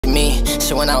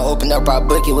Shit, when I opened up our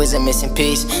book, it was a missing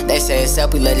piece. They say it's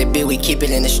up, we let it be, we keep it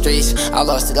in the streets. I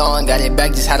lost it all and got it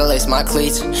back, just how to lace my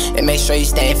cleats. And make sure you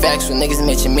stay in facts when niggas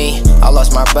mention me. I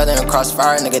lost my brother in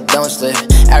crossfire, nigga, don't slip.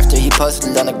 After he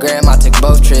posted it on the gram, I took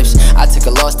both trips. I took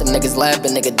a loss, them niggas laugh,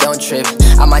 but nigga, don't trip.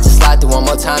 I might just slide through one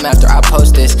more time after I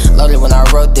post this. Loaded when I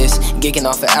wrote this, geeking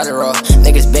off of Adderall.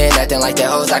 Niggas been acting like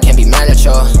that hoes, I can't be mad at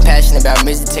y'all. Passionate about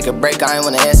music, take a break, I ain't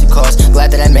wanna answer calls.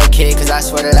 Glad that I made kid, cause I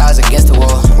swear that I was against the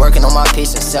wall. Working on my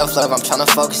peace and self-love, I'm tryna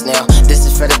focus now. This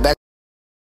is for the better.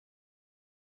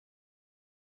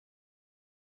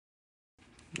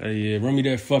 Hey, yeah, run me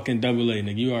that fucking double A,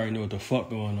 nigga. You already know what the fuck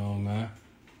going on, man.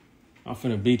 I'm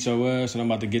finna beat your ass, and I'm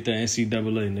about to get that NCAA,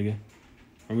 nigga.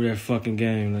 Run me that fucking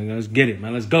game, nigga. Let's get it,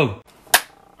 man. Let's go.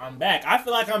 I'm back. I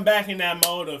feel like I'm back in that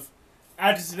mode of,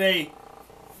 after today,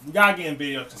 we gotta get in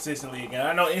video consistently again.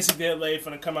 I know NCAA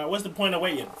finna come out. What's the point of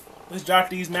waiting? Let's drop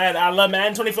these Madden. I love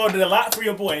Madden 24. Did a lot for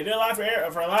your boy. Did a lot for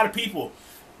a lot of people.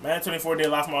 Madden 24 did a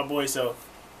lot for my boy, so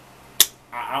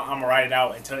I'm gonna ride it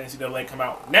out until NCAA come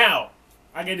out. Now,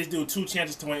 I gave this dude 2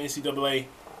 chances to win NCAA.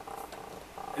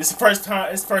 This is the first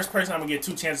time. It's the first person I'm gonna get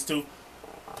 2 chances to.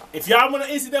 If y'all want an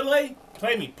NCAA,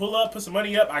 play me. Pull up, put some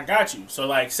money up. I got you. So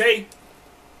like, say,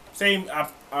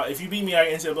 if you beat me at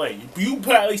NCAA, you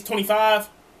put at least 25.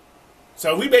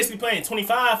 So we basically playing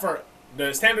 25 for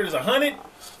the standard is 100.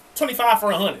 25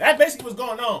 for 100. That's basically what's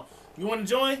going on. You want to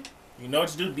join? You know what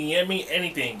to do. DM me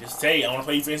anything. Just say, I want to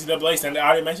play you for NCAA. Send the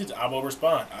audio message. I will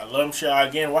respond. I love them. Share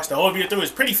again. Watch the whole video through.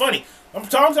 It's pretty funny. I'm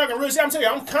talking real shit. I'm telling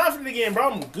you, I'm confident again,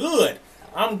 bro. I'm good.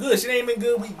 I'm good. Shit ain't been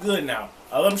good. We good now.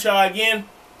 I love them. Share again.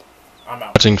 I'm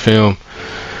out. Watching film.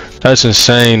 That's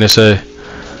insane to say.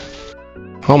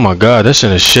 Oh my god, that's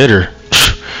in a shitter.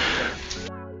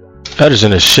 That is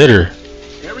in a shitter.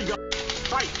 There we go.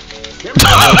 Fight.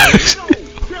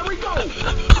 There we go.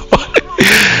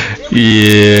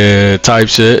 Yeah, type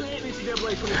shit.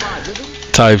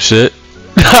 Type shit.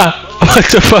 What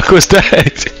the fuck was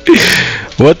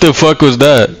that? What the fuck was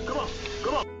that?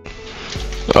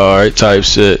 Alright, type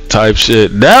shit. Type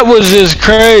shit. That was just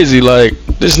crazy. Like,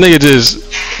 this nigga just.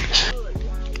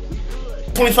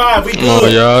 25, we good. Oh,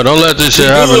 y'all. Don't let this shit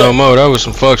happen no more. That was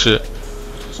some fuck shit.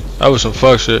 That was some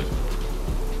fuck shit.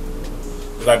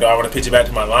 It's like, I want to pitch it back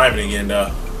to my lineman again,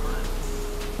 though.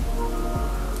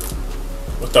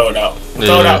 We'll throw it out. We'll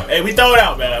throw it out. Hey, we throw it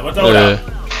out, man. We'll throw it out.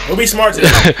 We'll be smart today.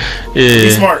 Yeah. We'll be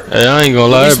smart. Hey, I ain't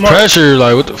gonna lie. That pressure,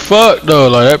 like, what the fuck, though?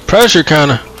 Like, that pressure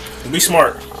kinda. We'll be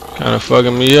smart. Kinda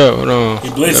fucking me up. Hold on. He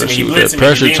blitzing me. He blitzing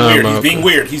me. He's being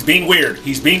weird. He's being weird.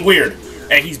 He's being weird. He's being weird.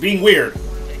 Hey, he's being weird.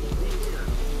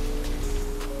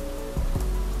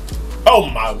 Oh,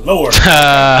 my lord.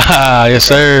 Yes,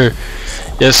 sir.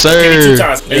 Yes, sir. Hit me 2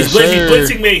 times. Yes, He's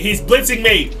blitzing me. He's blitzing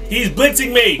me. He's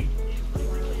blitzing me.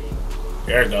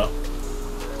 There we go.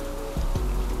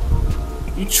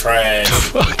 You trash.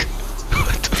 What the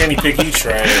fuck? Kenny Pick, you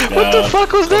trash. What the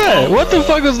fuck was that? What the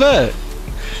fuck was that?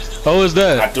 What was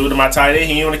that? I threw it to my tight end.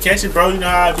 He ain't want to catch it, bro. You know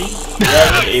how I be.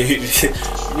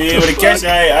 You be able to catch it.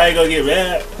 I ain't gonna get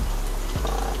mad.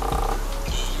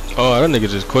 Oh, that nigga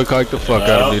just quick hike the fuck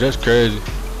out of me. That's crazy.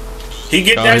 He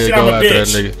get that shit, I'm a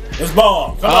bitch. Let's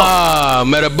ball. Come on. Ah,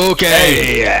 Metabuke.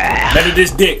 Hey, meta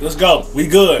this dick. Let's go. We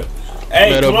good.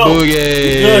 Hey, come on. We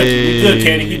good. We good,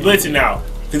 Kenny. He blitzing now.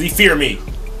 Because he fear me.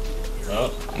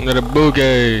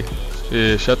 Metabuke.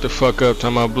 Yeah, shut the fuck up.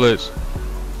 Time out blitz.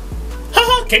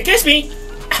 Haha, can't catch me.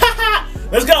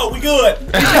 Let's go. We good.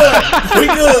 We good. We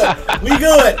good. We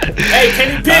good. Hey,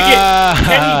 Kenny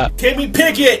Pickett. Kenny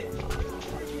Pickett.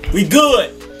 We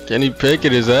good. Kenny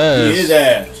Pickett his ass. His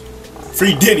ass.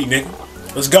 Free Diddy, nigga.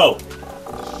 Let's go.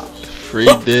 Free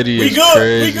Diddy is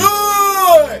crazy. We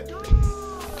good.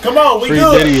 Come on, we Free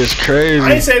good. Diddy is crazy.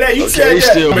 I ain't say that. You said that.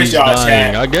 Still he's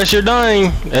dying. I guess you're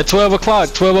dying at 12 o'clock,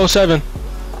 12:07.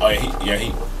 Oh, yeah,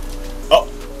 he. Oh,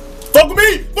 fuck with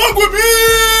me. Fuck with me.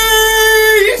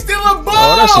 He's still a bomb.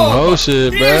 Oh, that's some hoe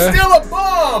shit, bruh. He's still a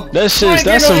bomb. That's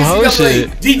some hoe shit.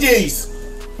 DJs.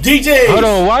 Hold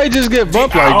on, why you just get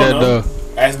bumped like that, though?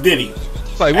 That's Diddy.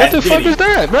 Like, what the fuck is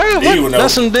that, bro?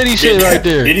 That's some Diddy shit right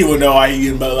there. Diddy would know why he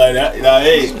getting bumped like that. You know,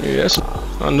 hey. Yeah,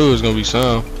 I knew it was gonna be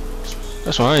some.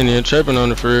 That's why I ain't even tripping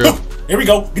on it for real. Here we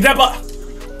go. Get that ball.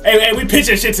 Hey, we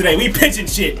pitching shit today. We pitching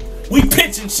shit.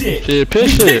 Shit,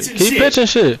 pitch shit. Keep pitching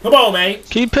shit. Come on, man.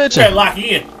 Keep pitching. You better lock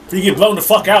in before you get blown the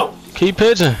fuck out. Keep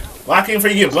pitching. Lock in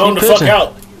before you get blown the fuck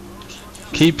out.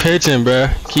 Keep pitching,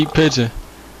 bruh. Keep pitching.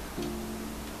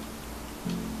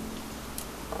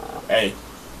 Hey.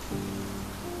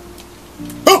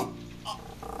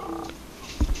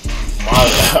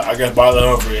 I guess Marlon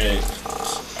Humphrey. Hey.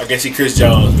 I guess he Chris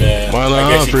Jones, man. Marlon I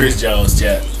guess Humphrey. he Chris Jones,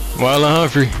 chat. Marlon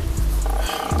Humphrey.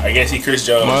 I guess he Chris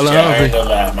Jones. Marlon Yeah, I ain't Humphrey. gonna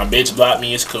lie. My bitch blocked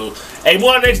me. It's cool. Hey,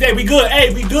 more next day. We good.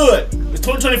 Hey, we good. It's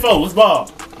 2024. Let's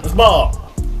ball. Let's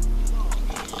ball.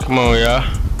 Come on, y'all.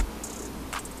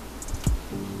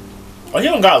 Oh, you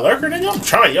don't got lurker, nigga? I'm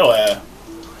trying your ass.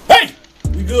 Hey,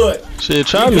 we good. Shit,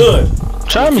 try We me. good.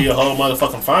 Try me. Your whole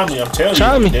motherfucking family. I'm telling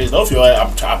Try you. me. There's no for your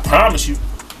ass. I promise you.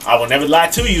 I will never lie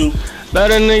to you.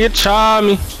 Let a nigga try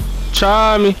me.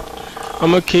 Try me.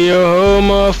 I'ma kill your whole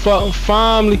motherfucking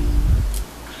family.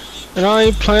 And I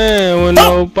ain't playing with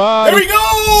nobody. There we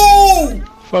go.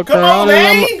 Fuck Come around on,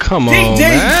 and man. come on, GG.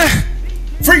 man.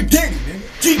 Free Diddy, man.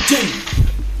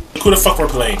 GG. Who the fuck we're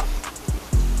playing?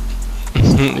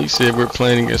 He said we're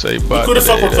playing against a bot. Who the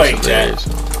fuck today. we're playing, That's Chad?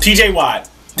 hilarious. TJ Watt.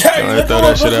 Hey, look throw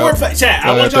that shit out. Chat, I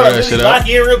Go want ahead, y'all throw to that really shit lock out.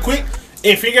 in real quick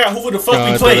and figure out who the fuck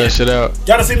we Throw playing. that shit out.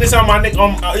 Y'all done seen this on my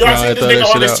y'all seen this throw that nigga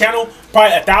on shit this out. channel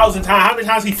probably 1,000 times. How many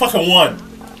times he fucking won?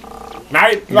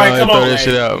 Like, come throw on, that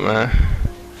shit man. out, man.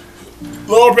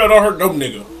 Lord, bro, don't hurt no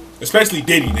nigga. Especially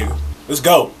Diddy, nigga. Let's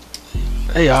go.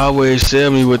 They always sell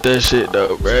me with that shit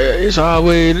though, bruh. It's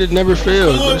always, it never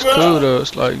fails. Good, It's bro. cool though.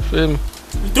 It's like, feel me?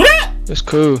 Do that. It's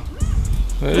cool.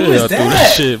 Yeah, is I do that?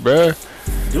 that shit, bruh.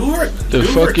 Do her. The do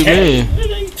fuck her you cat. mean?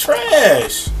 Nigga, you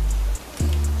trash.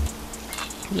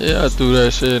 Yeah, I do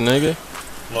that shit, nigga.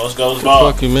 Well, let's go. Let's The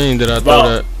ball. fuck you mean that I throw Ball.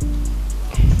 that?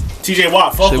 TJ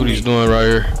Watt, fuck See with what he's me. doing right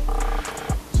here.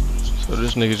 So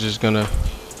this nigga's just gonna.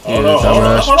 Hold Yeah, on, hold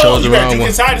on, dumbass hold on. chose You the better wrong juke one.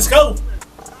 inside the scope.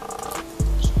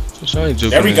 Bitch, I ain't juking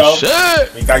There we this go.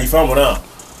 shit. You thought you fumbled, huh?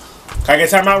 Can I get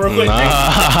time out real quick? Nah. Thank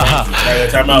you. Can I get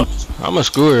time out? I'm a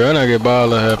scorer. I not get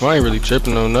ball at half. I ain't really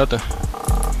tripping on nothing.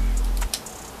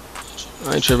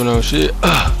 I ain't tripping on shit.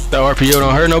 That RPO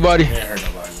don't hurt nobody. It ain't hurt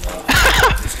nobody, bro.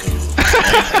 It's cool.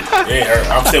 It ain't hurt.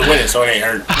 I'm still winning, so it ain't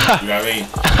hurt. You know what I mean?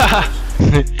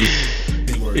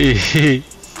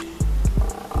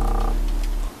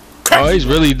 Oh, he's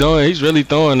really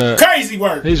throwing that. Crazy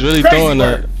work. He's really Crazy throwing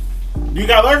work. that. You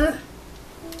got lurker?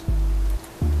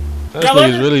 That Got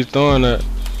nigga's lurker? really throwing that. I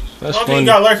That's don't think funny. you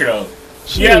got lurker though.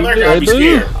 Shit, Yeah, lurker, I'd be do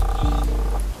you? scared.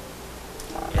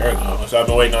 There we go. So I've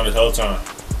been waiting on this whole time.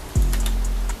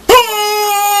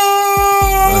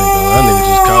 That nigga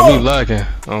just caught me lacking.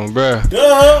 Oh, bruh.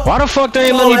 Duh. Why the fuck they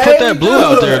ain't Come let me on, put hey, that blue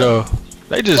out dude. there though?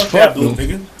 They just Fuck that fucked blue, me.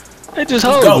 nigga. They just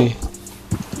Let's hold go. me.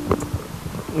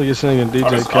 Nigga singing I'll DJ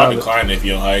just Khaled. decline it if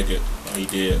you don't like it. Oh, he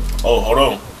did. Oh, hold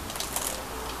on.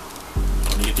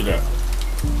 Let me get to that.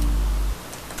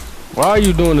 Why are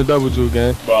you doing the double juke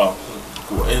game? Bro,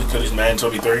 because it's Madden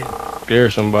 23.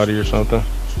 Scare somebody or something.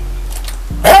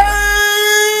 Hey!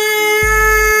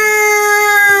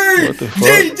 What the fuck?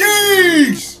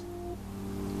 GG's!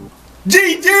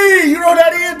 GG! You know what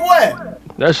that is, boy?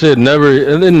 That shit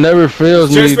never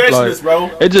fails You're a me. specialist, Like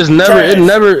bro. it just never, it Trash.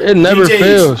 never DJs.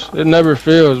 fails. It never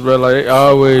fails, bro. Like they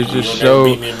always just You'll never show.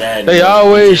 beat me in Madden, They bro.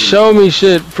 always DJs. show me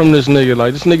shit from this nigga.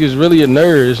 Like this nigga's really a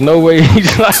nerd. There's no way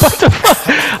he's like what the fuck.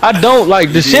 I don't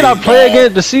like the shit I play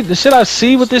against. The shit I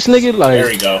see with this nigga. Like There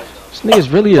we go. this nigga's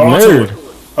really a Hold on to nerd. it.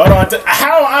 Hold on.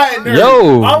 How I a nerd?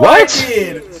 Yo, all what?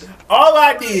 All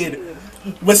I did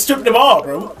was strip the ball,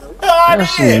 bro. All I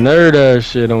That's some did. nerd ass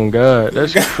shit on God.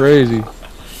 That's crazy.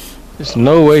 There's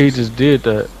no way he just did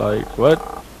that. Like what?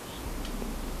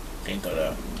 Can't throw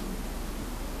that.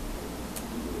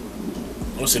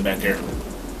 We'll sit back there.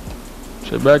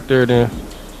 Sit back there then.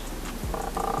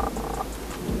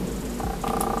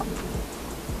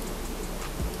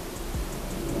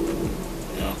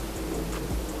 Yeah.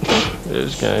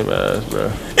 This game ass,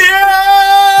 bro. Yeah!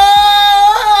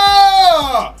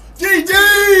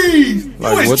 GG's!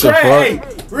 Like, You is what the trash. fuck?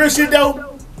 Hey, real shit though.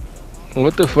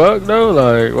 What the fuck though?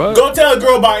 Like what? Go tell a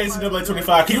girl about NCAA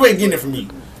 25, cause you ain't getting it from me.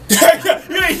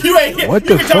 you ain't. What you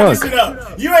the can turn this fuck? shit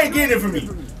up. You ain't getting it from me.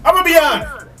 I'm gonna be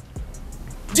honest.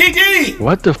 GG.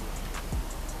 What the?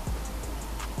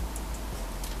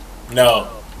 No.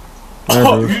 Man,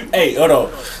 Oh, Juice. hey, hold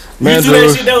on. Man, You threw that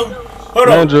Juice. shit though. Hold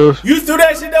Man, on. Juice. You threw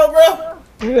that shit though,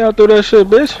 bro. Yeah, I threw that shit,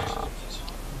 bitch.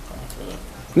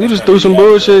 You just threw some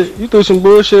bullshit. You threw some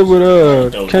bullshit with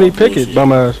Throw Kenny no Pickett, bullshit.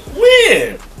 bum ass.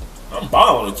 Weird. I'm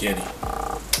balling with Kenny.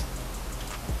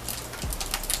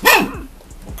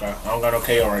 Okay, I don't got no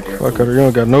KO right there. Fuck her. You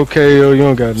don't got no KO. You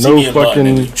don't got See no me a butt, nigga,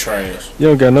 you fucking. trash. You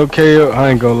don't got no KO. I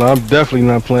ain't gonna lie. I'm definitely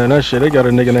not playing that shit. They got a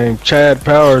nigga named Chad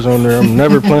Powers on there. I'm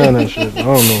never playing that shit. I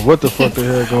don't know what the fuck the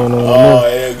hell going on. Oh,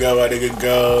 there you go, my nigga,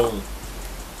 go.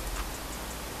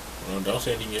 Well, don't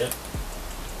say anything yet.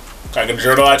 Can I get a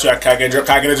journal at you? Can I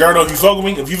get a journal if you fuck with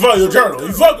me? If you fuck your journal, if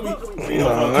you fuck with me. You know,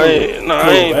 Nah, cool. I ain't. Nah, I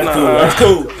Cool, ain't. that's Nah. cool. That's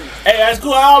cool. Hey, that's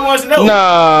cool. I want to know.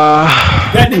 Nah.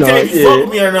 That You know, dictates if you fuck with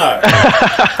me or not.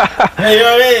 Hey, you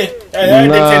know what I mean? That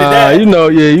dictated Nah, that. you know,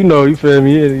 yeah, you know, you feel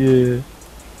me? Yeah, yeah.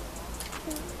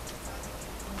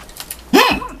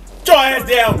 ass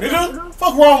down, nigga.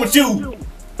 Fuck wrong with you?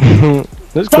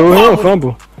 That's cool. He don't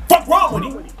fumble. Fuck wrong with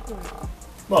you?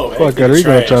 Whoa, Fuck out of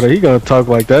here. He gonna talk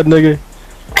like that, nigga.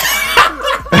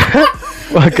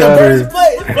 Fuck out of here.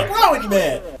 Fuck wrong with you,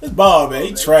 man? This ball, man.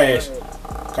 He trash.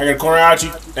 Can I get a corner out you?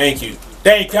 Thank you.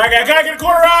 Thank you. Can I get a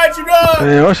corner out you, dog?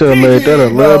 Man, I should have made that a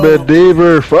little bit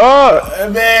deeper.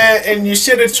 Fuck. Man, and you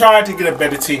should have tried to get a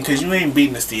better team because you ain't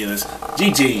beating the Steelers.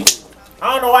 GG.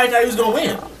 I don't know why you thought he was gonna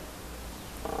win.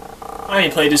 I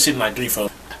ain't played this shit in like 3-4.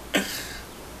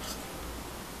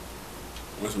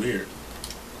 What's weird?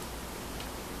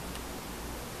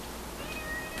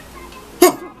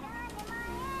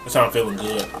 That's how I'm feeling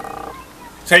good.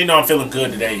 That's how you know I'm feeling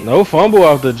good today. No fumble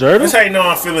off the jersey. That's how you know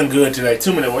I'm feeling good today.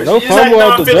 2 minute words. No That's how you fumble know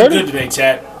off I'm the feeling jersey. good today,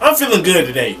 chat. I'm feeling good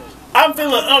today. I'm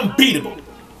feeling unbeatable.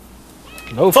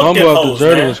 No Fuck fumble them off hoes, the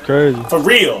jersey man. was crazy. For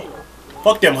real.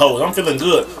 Fuck them hoes. I'm feeling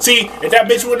good. See, if that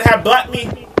bitch wouldn't have blocked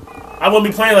me, I wouldn't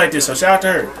be playing like this. So shout out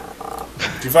to her.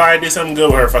 If I did something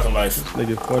good with her fucking life.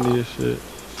 Nigga funny as shit.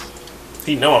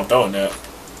 He know I'm throwing that.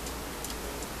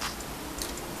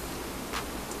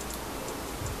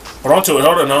 Hold on to it.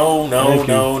 Hold on.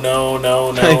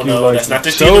 No. That's not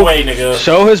the steal away, nigga.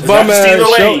 Show his bum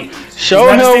ass. Show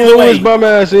him who his bum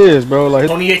ass is, bro. Like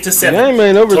 28-7. The game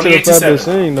ain't over till the fat bitch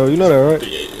sing, though. You know that, right?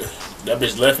 Yeah. That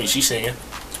bitch left me. She singing.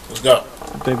 Let's go.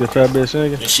 You think the fat bitch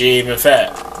singing? And she ain't even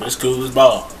fat. But it's cool as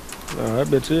ball. Nah, that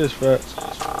bitch is fat.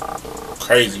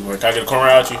 Crazy work. Can I get a corner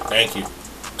out you? Thank you.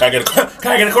 Can I get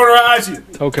a corner out you?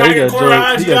 Okay, he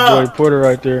got Joey Porter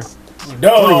right there. No.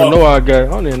 I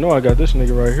don't even know I got this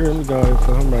nigga right here. Let me go ahead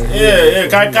for him right here. Yeah.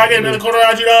 Can I get another corner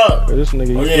out you, dog? This nigga,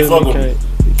 you ain't fuck with me.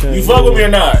 You fuck with with me or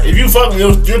not? If you fuck with me,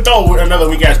 you'll throw another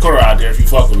weak ass quarter out there if you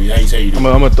fuck with me. How you say you do? I'm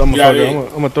gonna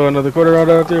throw another quarter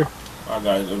out there. I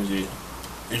got it. Let me see.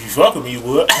 If you fuck with me, you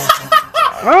would. What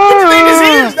you think this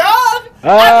is,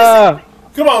 dog?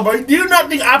 Come on, bro. Do you not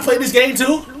think I play this game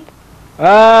too?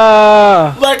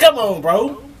 Like, come on,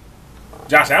 bro.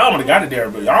 Josh Allen would have got it there,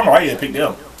 but I'm right here to pick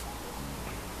them.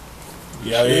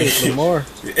 Yeah, Lamar.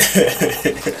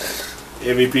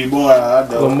 MVP boy, I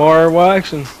know. Lamar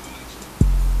Jackson.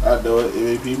 I know it.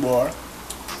 MVP boy.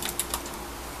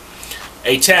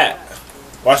 Hey, chat.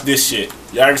 Watch this shit.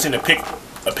 Y'all ever seen a pick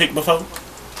before?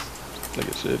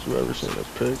 Nigga said you ever seen a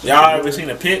pick? Y'all ever seen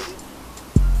a pick?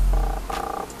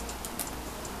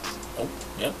 Oh,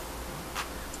 yeah.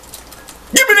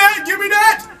 Give me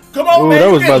that! Come on, man.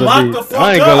 That was about to be. The fuck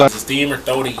I ain't gonna lie. Steamer,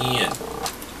 throw it in.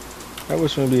 That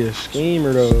was gonna be a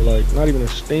schemer though, like not even a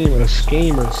steamer, a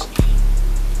schemer.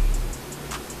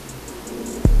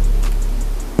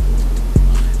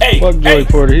 Hey, fuck Joey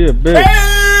Porter, he a bitch.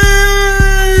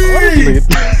 Hey!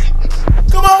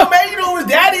 Come on, man. You know who his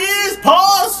daddy is?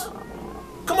 Pause.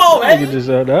 Come on, man. Nigga just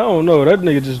I don't know. That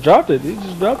nigga just dropped it. He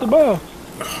just dropped the ball.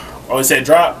 Oh, it said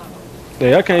drop.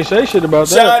 Hey, I can't say shit about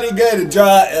that. Shawty got a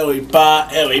drop. Ellie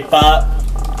pop.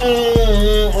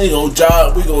 We gonna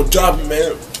drop it,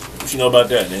 man. What you know about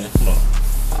that, nigga? Come on.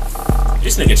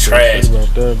 This nigga trash.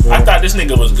 I thought this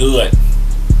nigga was good.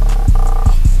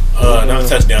 Not a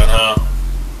touchdown, huh?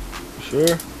 You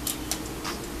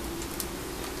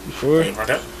sure?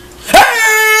 Hey!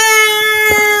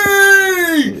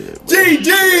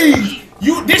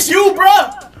 GG! This you, bruh?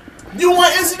 You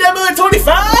want NCAA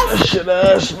 25? Shit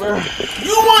ass, man.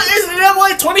 You want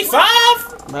NCAA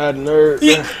 25? Madden nerd.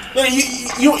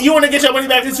 You want to get your money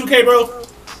back in 2K, bro?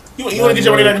 You want to get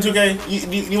your money back in 2K?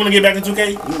 You want to get back in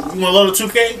 2K? You want to load a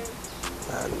 2K?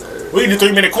 We need a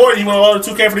 3-minute quarter. You want to load a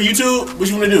 2K for the YouTube? What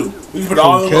you want to do? We can put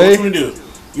all of them. What you want to do?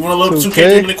 You want to load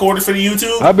 2K 3-minute quarter for the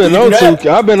YouTube? I've been on 2K.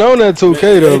 I've been on that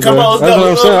 2K though. Come on, that's what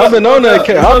I'm saying. I've been on that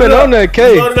K. I've been on that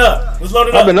K. Let's load it up. Let's load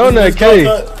it up. I've been on that K.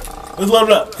 Let's load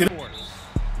it up.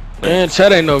 Man,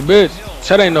 Chet ain't no bitch.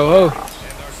 Chet ain't no hoe.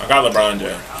 I got LeBron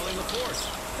James.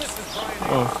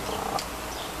 Oh.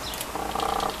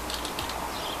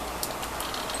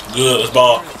 Good. Let's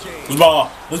ball.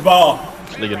 Let's ball.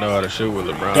 This nigga know how to shoot with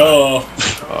LeBron. Duh.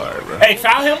 Alright, bro. Hey,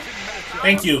 foul him.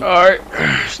 Thank you. Alright.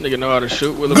 This nigga know how to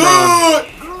shoot with LeBron.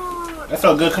 Good. That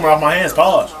felt good coming off my hands.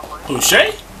 Pause. Who,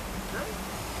 Shay?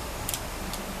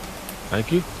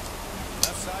 Thank you.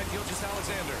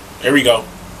 There we go.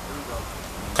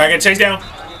 Can I get a chase down?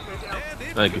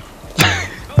 Thank you.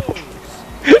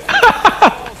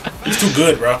 He's too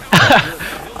good, bro.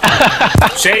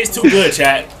 Shay's too good,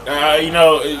 chat. You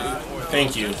know,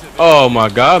 thank you. Oh my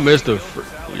God, Mr.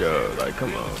 Yo, like,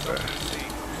 come on, bro.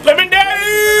 Lemon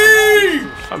Daddy!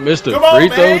 I missed a free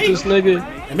throw with this nigga.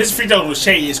 And Mr. Free throw with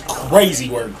Shay is crazy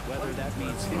work.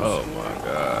 Oh my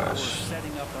gosh.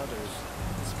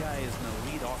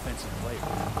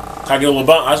 Can I get a little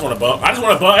bump? I just want a bump.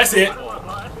 That's it.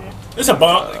 It's a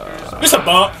bump. It's a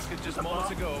bump.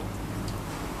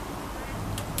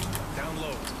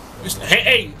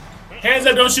 Hey, hands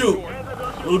up, don't shoot.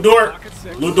 Lou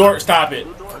Dort, stop it.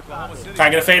 Can I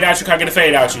get a fade out you? Can I get a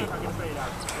fade out you?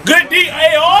 Good D,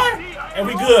 AR? And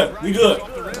we good.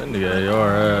 That nigga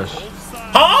AR ass.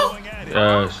 Huh?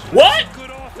 Ass. What?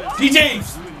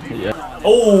 DJs. Yeah.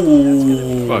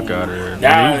 Oh. Fuck out of here.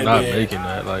 Nah, He's not making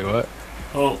that. Like, what?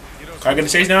 Oh. Can I get a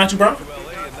chase down at you, bro?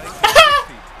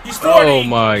 He's 40. Oh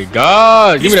my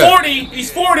god. He's 40.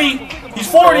 He's 40. He's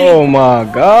 40. Oh my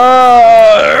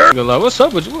god. Like, what's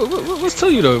up with you? What's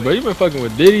to you though, bro? You been fucking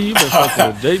with Diddy. You been fucking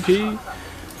with JP.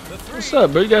 What's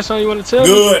up, bro? You got something you want to tell me?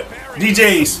 Good.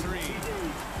 DJs.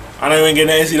 I don't even get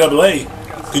an NCAA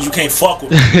because you can't fuck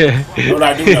with me. What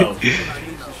I do know.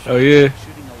 Oh yeah.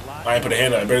 I ain't put a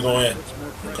hand up. I better go in.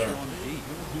 Okay.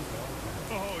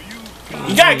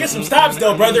 You gotta get some stops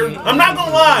though, brother. I'm not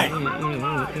gonna lie.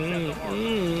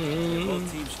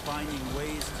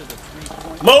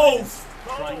 Move.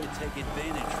 Trying to take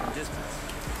advantage from distance.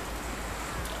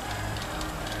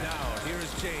 Now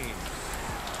here's James.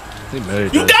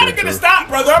 You gotta get a stop,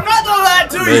 brother. I'm not gonna lie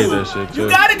to you. You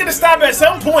gotta get a stop at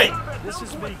some point.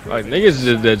 Like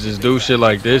niggas that just do shit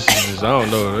like this, just, I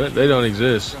don't know. They don't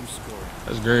exist.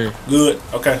 That's green. Good.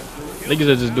 Okay. Niggas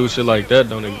that just do shit like that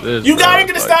don't exist. You gotta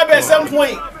get a stop at some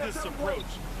point.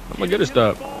 I'm gonna get a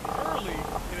stop.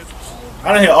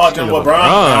 I done hit all jump with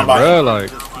Brown, bro. Like.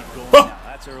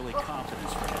 That's early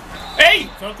confidence for him. Hey.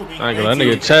 I ain't gonna,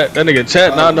 that nigga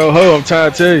chat not no hoe. I'm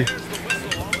trying to tell you.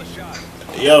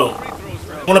 Yo,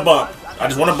 wanna bump? I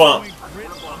just wanna bump.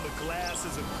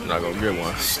 I'm not gonna get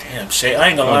one. Damn, Shay, I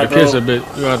ain't gonna lie, bro. Kiss a bitch.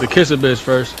 You gonna have to kiss a bitch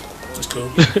first. That's cool.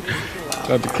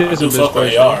 Got to kiss a bitch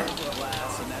first. AR.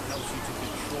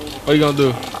 What you gonna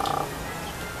do?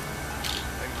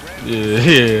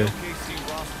 Yeah.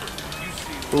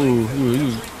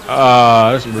 Ooh.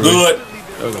 Ah, that's rude. Good.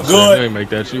 Good. You ain't make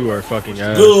that. You are fucking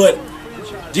ass. Good.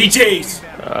 GTs.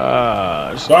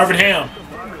 Ah. Darvin Ham.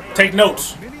 Take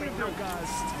notes.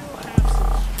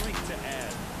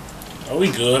 Oh, we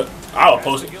good. I'll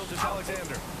post it.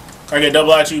 Can I get a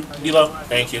double at you, D-Lo?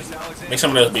 Thank you. Make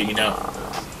someone else beat me now.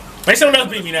 Make someone else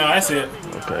beat me now. That's it.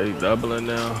 Okay, doubling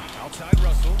now.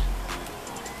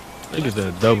 Niggas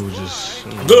that double just...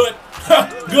 Good.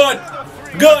 Good.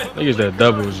 Niggas that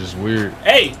double is just weird.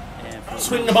 Hey,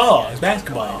 swing the ball. It's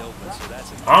basketball.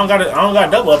 I don't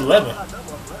got double up 11.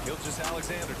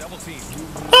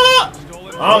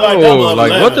 I don't got double up 11.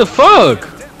 Like, what the fuck?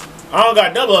 I don't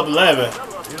got double up 11.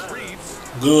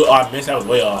 Good. Oh, I missed. That was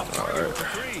way off. Alright.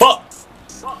 Fuck.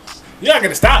 You gotta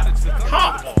get a stop.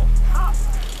 Hop.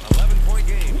 We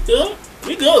good.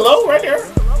 We good, low right there.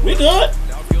 We good.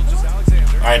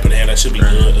 I ain't put a hand. That should be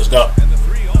good. Let's go.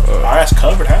 Oh, that's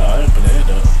covered. How? I didn't put a hand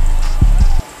up.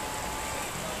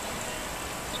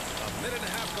 A minute and a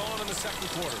half gone in the second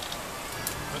quarter.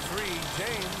 The three,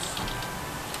 James.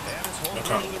 And it's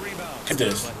holding the rebound. Look at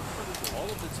this.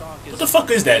 What the fuck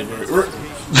is that?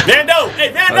 Vando!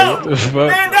 Hey, Vando!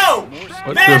 Vando!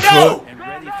 Vando!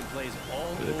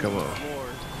 Yeah, come on.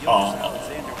 Oh.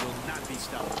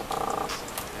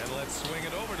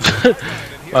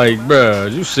 Like,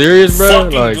 bruh, you serious,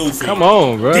 bruh? Like, goofy. Come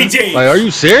on, bruh. DJs. Like, are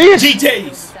you serious?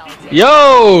 DJs.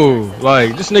 Yo!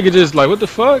 Like, this nigga just, like, what the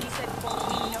fuck?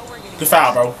 Good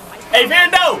foul, bro. Hey,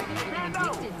 Vando!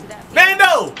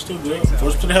 Vando! Still good.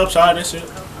 Force to the help side, that's it.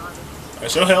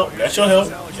 That's your help. That's your help.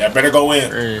 That better go in.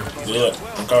 Good.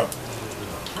 Okay.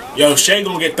 Yo, Shay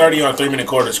gonna get 30 on 3-minute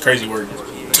quarters. Crazy work.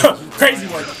 Crazy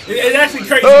work. It's actually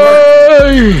crazy work.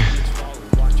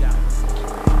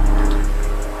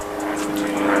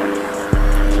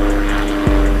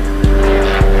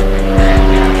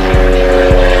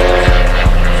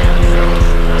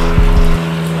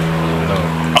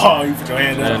 Oh, you put your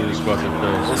hand up. Man, this fucking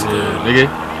face. Yeah, nigga.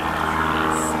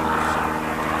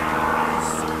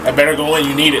 That better go in.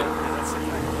 You need it.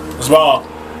 As well.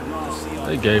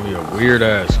 They gave me a weird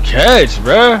ass catch,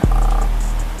 bruh.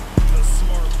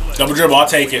 Double dribble. I'll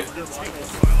take it.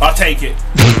 I'll take it.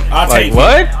 I'll take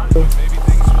what?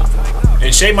 it.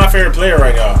 And Shay, my favorite player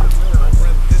right now.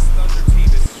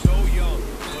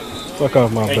 Fuck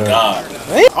off my Thank back. God.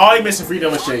 All he missing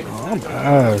freedom is Shay. I'm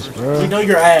ass, bro. We know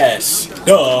your ass.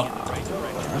 Duh.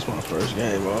 That's my first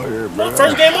game out here, bro. My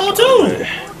first game on too.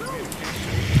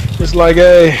 It's like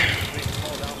a,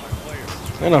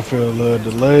 and I feel a little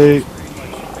delayed.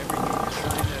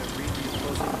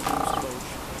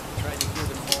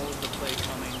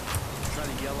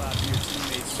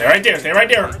 Stay right there. Stay right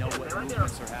there.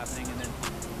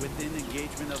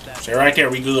 Stay right there.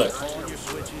 We good.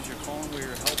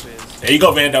 There you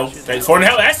go, Vando. For the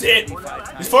help. That's it.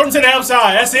 He's forwarding to the help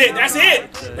side. That's it. That's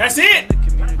it. That's it.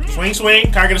 Swing,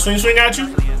 swing. Can I get a swing, swing at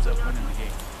you?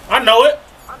 I know it.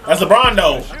 That's LeBron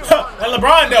though. That's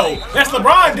LeBron though. That's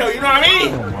LeBron though. You know what I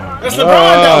mean? That's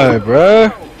LeBron though. Bruh.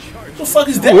 What the fuck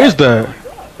is that? Who is that?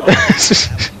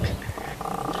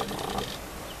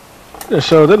 That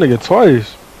showed that nigga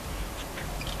twice.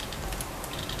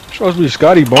 Supposed to be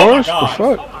Scotty Barnes? Oh the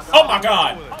fuck? Oh my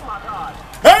god.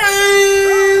 Hey!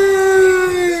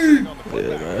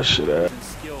 Yeah, man, that shit out.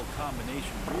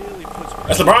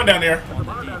 That's LeBron down there.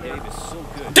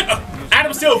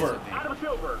 Adam Silver.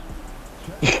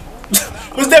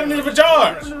 What's that mean for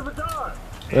charge?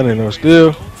 That ain't no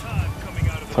steal.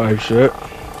 Type shit.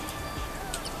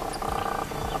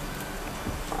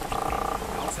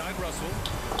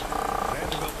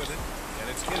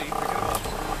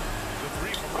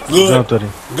 Good.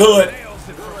 Good.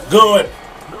 Good.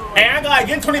 Hey, I got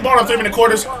getting 20 ball on 3 minute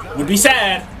quarters would be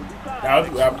sad.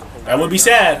 That would be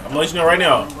sad. I'm gonna let you know right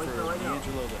now.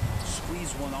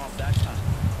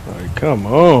 Like, come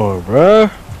on,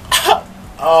 bruh.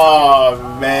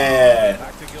 Oh man.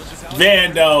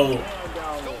 Vando.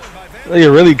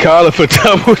 Nigga really calling for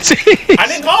double teams. I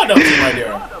didn't call a double team right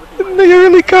there. Nigga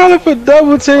really calling for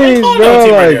double teams, bro.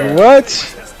 Like, what?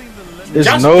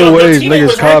 There's no way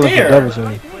niggas calling for double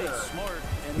teams.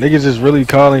 Niggas is really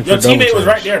calling for double teams. Your teammate was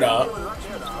right there, dog.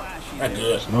 That's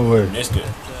good. No way. Missed it.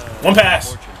 One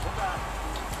pass.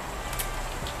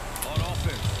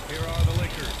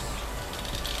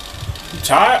 You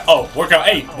tired? Oh, workout.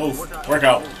 Hey, move.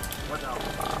 Workout.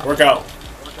 Workout.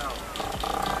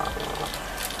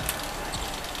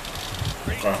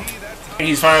 Okay.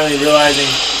 He's finally realizing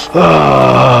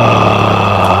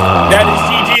that is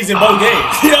GG's in both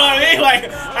games. You know what I mean?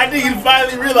 Like, I think he's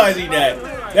finally realizing that.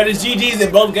 That is GG's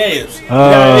in both games. You know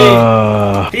what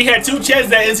I mean? He had 2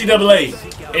 chances at NCAA,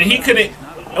 and he couldn't.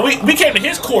 And we came to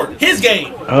his court, his game.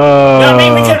 You know what I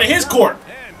mean? We came to his court.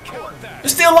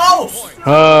 It's still lost.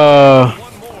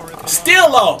 Still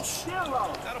lost.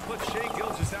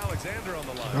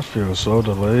 I feel so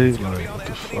delayed. Like, what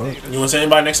the fuck? You want to say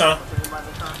anybody next time?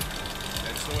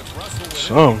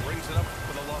 Some.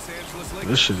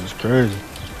 This shit is crazy.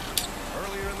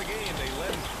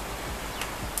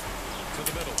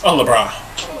 Oh, LeBron.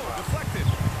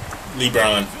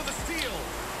 LeBron.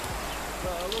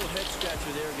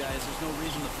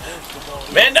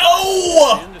 Man,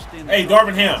 no! Hey,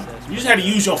 Darvin Ham, you just had to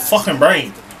use your fucking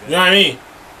brain. You know what I mean?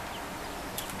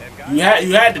 You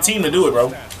had the team to do it,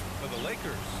 bro.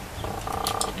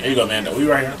 There you go, Mando. We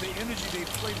right here.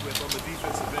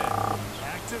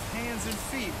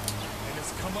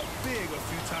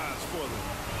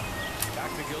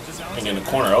 And in the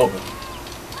corner open.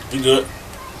 You good?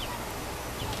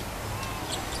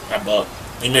 That buck.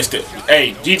 He missed it.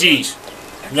 Hey, GG's.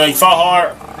 You know, you fought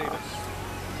hard.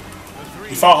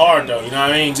 You fought hard, though. You know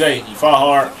what I mean, Jay? You fought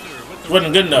hard. It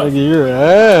wasn't good enough. Look at your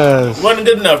ass. It wasn't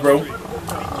good enough, bro. You know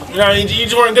what I mean? You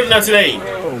just weren't good enough today.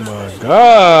 Oh, my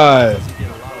God.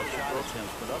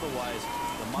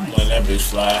 Let that bitch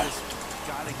fly.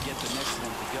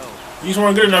 You just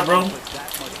weren't good enough, bro.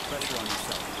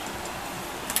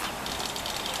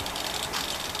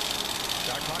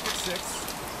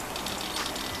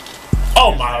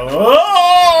 Oh my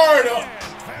lord!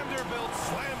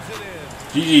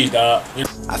 GG's, dog.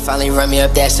 I finally run me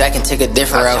up that sack and took a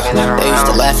different route. They used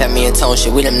to laugh at me and tone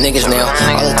shit, we them niggas now.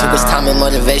 All it took was time and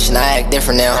motivation, I act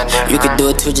different now. You could do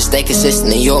it too, just stay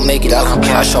consistent and you'll make it out.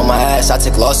 I show my ass, I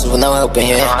took losses with no help in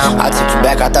hand. I took you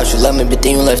back, I thought you loved me, but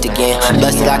then you left again.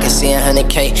 Blessed that I could see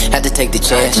 100K, had to take the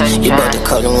chance. You bought the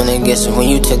color when it gets it, when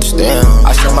you took the stand.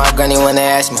 I show my granny when they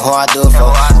ask me who I do it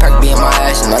for. Perk be in my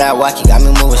ass, you know that wacky got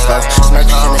me moving slow.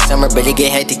 Smirkish in the summer, but it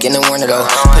get hectic in the winter though.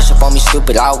 Push up on me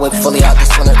stupid, I'll whip fully out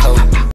this winter coat.